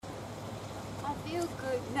feel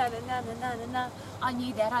good. Na na na na na na na. I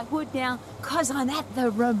knew that I would now, because I'm at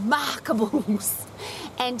the Remarkables.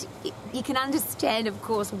 And you can understand, of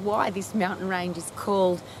course, why this mountain range is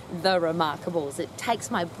called the Remarkables. It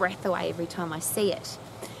takes my breath away every time I see it.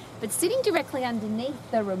 But sitting directly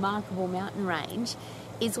underneath the Remarkable mountain range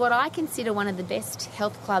is what I consider one of the best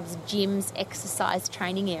health clubs, gyms, exercise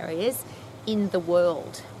training areas in the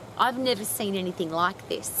world. I've never seen anything like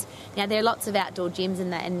this. Now, there are lots of outdoor gyms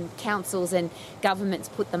and councils and governments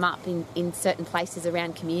put them up in certain places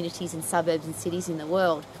around communities and suburbs and cities in the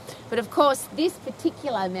world. But of course, this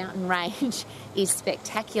particular mountain range is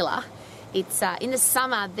spectacular. It's in the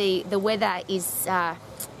summer, the weather is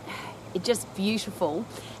just beautiful,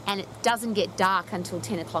 and it doesn't get dark until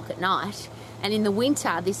 10 o'clock at night. And in the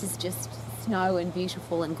winter, this is just snow and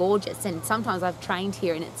beautiful and gorgeous. And sometimes I've trained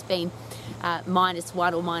here and it's been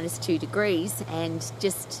 -1 or -2 degrees, and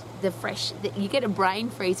just the fresh, you get a brain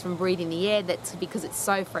freeze from breathing the air. That's because it's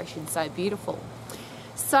so fresh and so beautiful.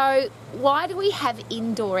 So why do we have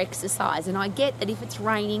indoor exercise? And I get that if it's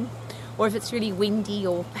raining or if it's really windy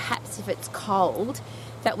or perhaps if it's cold,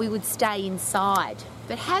 that we would stay inside.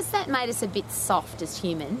 But has that made us a bit soft as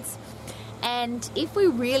humans? And if we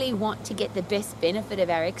really want to get the best benefit of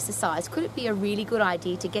our exercise, could it be a really good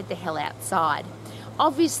idea to get the hell outside?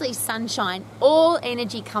 Obviously, sunshine, all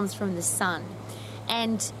energy comes from the sun.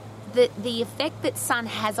 And the effect that sun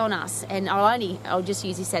has on us, and I'll just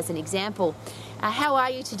use this as an example. How are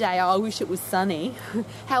you today? Oh, I wish it was sunny.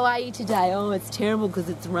 How are you today? Oh, it's terrible because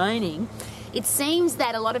it's raining. It seems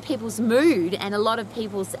that a lot of people's mood and a lot of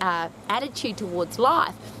people's attitude towards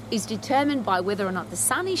life is determined by whether or not the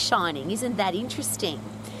sun is shining. Isn't that interesting?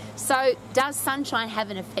 So does sunshine have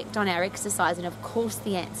an effect on our exercise? And of course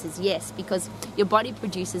the answer is yes, because your body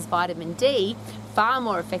produces vitamin D far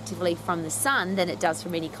more effectively from the sun than it does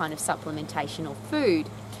from any kind of supplementation or food.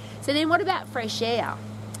 So then what about fresh air?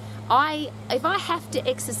 If I have to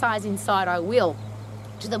exercise inside, I will.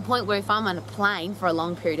 To the point where if I'm on a plane for a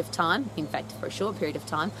long period of time, in fact for a short period of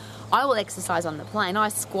time, I will exercise on the plane. I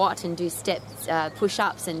squat and do steps,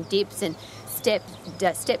 push-ups and dips and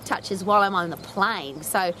step touches while I'm on the plane.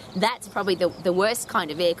 So that's probably the worst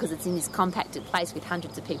kind of air, because it's in this compacted place with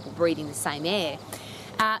hundreds of people breathing the same air.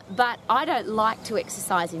 But I don't like to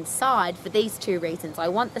exercise inside for these two reasons. I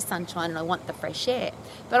want the sunshine and I want the fresh air.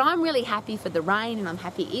 But I'm really happy for the rain, and I'm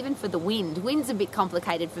happy even for the wind. Wind's a bit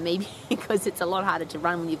complicated for me because it's a lot harder to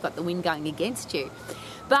run when you've got the wind going against you.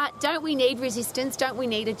 But don't we need resistance? Don't we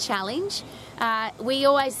need a challenge? We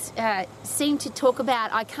always seem to talk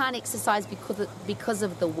about, I can't exercise because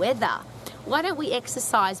of the weather. Why don't we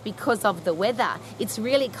exercise because of the weather? It's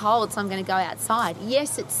really cold, so I'm going to go outside.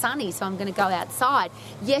 Yes, it's sunny, so I'm going to go outside.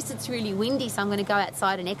 Yes, it's really windy, so I'm going to go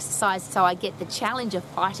outside and exercise so I get the challenge of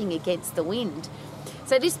fighting against the wind.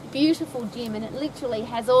 So this beautiful gym, and it literally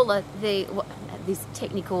has all this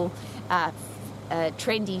technical,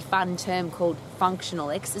 trendy, fun term called functional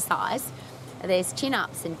exercise. There's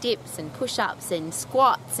chin-ups and dips and push-ups and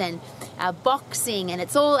squats and boxing, and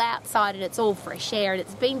it's all outside and it's all fresh air, and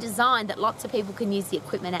it's been designed that lots of people can use the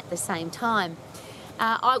equipment at the same time.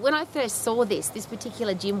 When I first saw this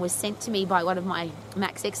particular gym was sent to me by one of my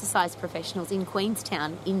Max Exercise professionals in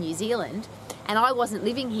Queenstown in New Zealand, and I wasn't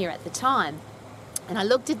living here at the time. And I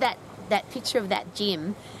looked at that picture of that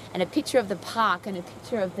gym and a picture of the park and a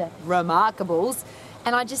picture of the Remarkables,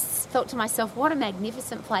 and I just thought to myself, what a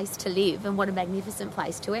magnificent place to live and what a magnificent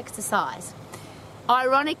place to exercise.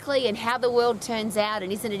 Ironically, and how the world turns out,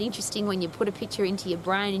 and isn't it interesting when you put a picture into your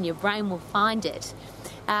brain and your brain will find it,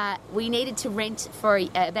 we needed to rent for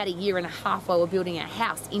about a year and a half while we were building our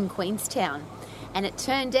house in Queenstown. And it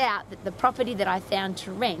turned out that the property that I found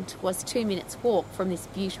to rent was 2 minutes walk from this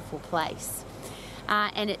beautiful place.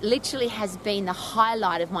 And it literally has been the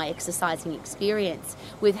highlight of my exercising experience.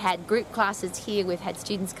 We've had group classes here, we've had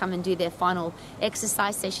students come and do their final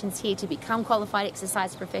exercise sessions here to become qualified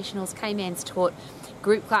exercise professionals. K-Man's taught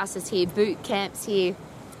group classes here, boot camps here.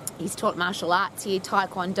 He's taught martial arts here,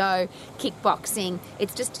 taekwondo, kickboxing.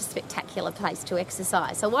 It's just a spectacular place to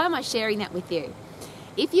exercise. So why am I sharing that with you?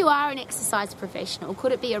 If you are an exercise professional,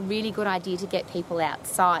 could it be a really good idea to get people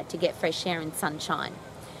outside to get fresh air and sunshine?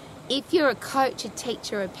 If you're a coach, a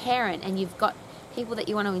teacher, a parent, and you've got people that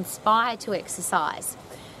you want to inspire to exercise,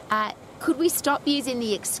 could we stop using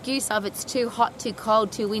the excuse of it's too hot, too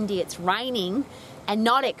cold, too windy, it's raining, and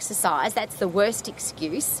not exercise? That's the worst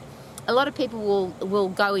excuse. A lot of people will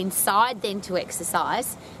go inside then to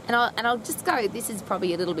exercise, and I'll just go, this is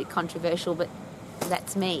probably a little bit controversial, but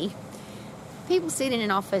that's me. People sit in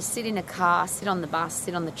an office, sit in a car, sit on the bus,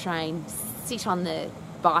 sit on the train, sit on the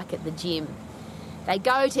bike at the gym. They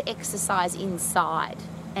go to exercise inside.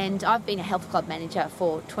 And I've been a health club manager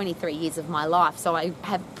for 23 years of my life, so I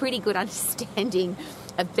have pretty good understanding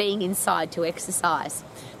of being inside to exercise.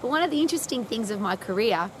 But one of the interesting things of my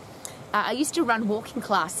career, I used to run walking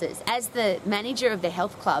classes. As the manager of the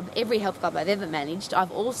health club, every health club I've ever managed,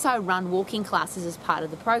 I've also run walking classes as part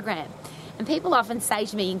of the program. And people often say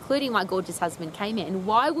to me, including my gorgeous husband Cayman,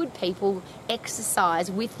 why would people exercise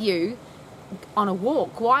with you on a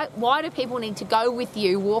walk? Why do people need to go with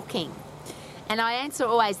you walking? And I answer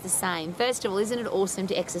always the same. First of all, isn't it awesome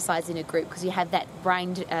to exercise in a group because you have that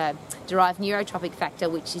brain-derived neurotropic factor,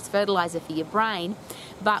 which is fertilizer for your brain.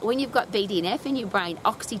 But when you've got BDNF in your brain,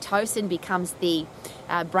 oxytocin becomes the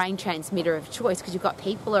brain transmitter of choice because you've got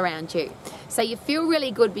people around you. So you feel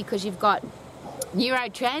really good because you've got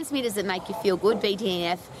neurotransmitters that make you feel good,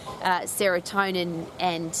 BDNF, serotonin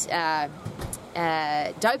and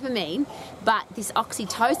dopamine, but this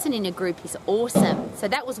oxytocin in a group is awesome. So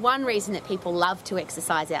that was one reason that people love to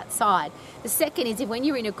exercise outside. The second is if when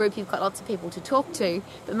you're in a group, you've got lots of people to talk to,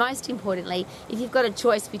 but most importantly, if you've got a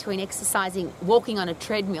choice between exercising, walking on a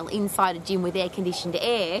treadmill inside a gym with air-conditioned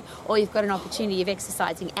air, or you've got an opportunity of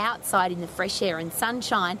exercising outside in the fresh air and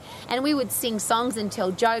sunshine, and we would sing songs and tell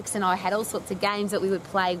jokes, and I had all sorts of games that we would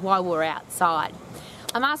play while we were outside.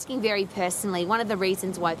 I'm asking very personally, one of the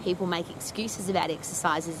reasons why people make excuses about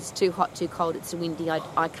exercise is it's too hot, too cold, it's windy,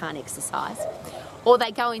 I can't exercise. Or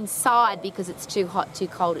they go inside because it's too hot, too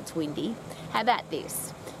cold, it's windy. How about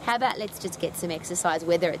this? How about let's just get some exercise,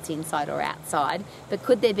 whether it's inside or outside, but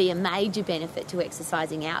could there be a major benefit to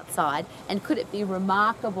exercising outside? And could it be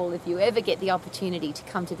remarkable if you ever get the opportunity to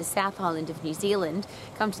come to the South Island of New Zealand,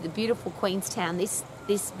 come to the beautiful Queenstown, this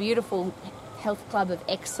beautiful health club of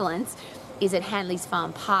excellence is at Hanley's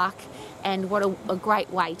Farm Park, and what a great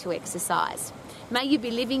way to exercise. May you be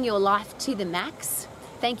living your life to the max.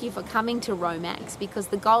 Thank you for coming to Romax, because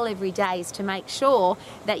the goal every day is to make sure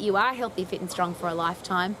that you are healthy, fit and strong for a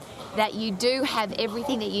lifetime, that you do have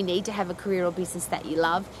everything that you need to have a career or business that you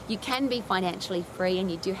love, you can be financially free, and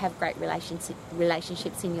you do have great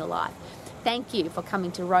relationships in your life. Thank you for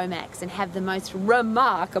coming to Romax, and have the most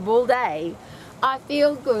remarkable day. I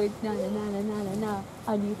feel good. No.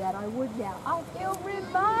 I knew that I would now. I feel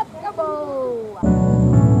remarkable.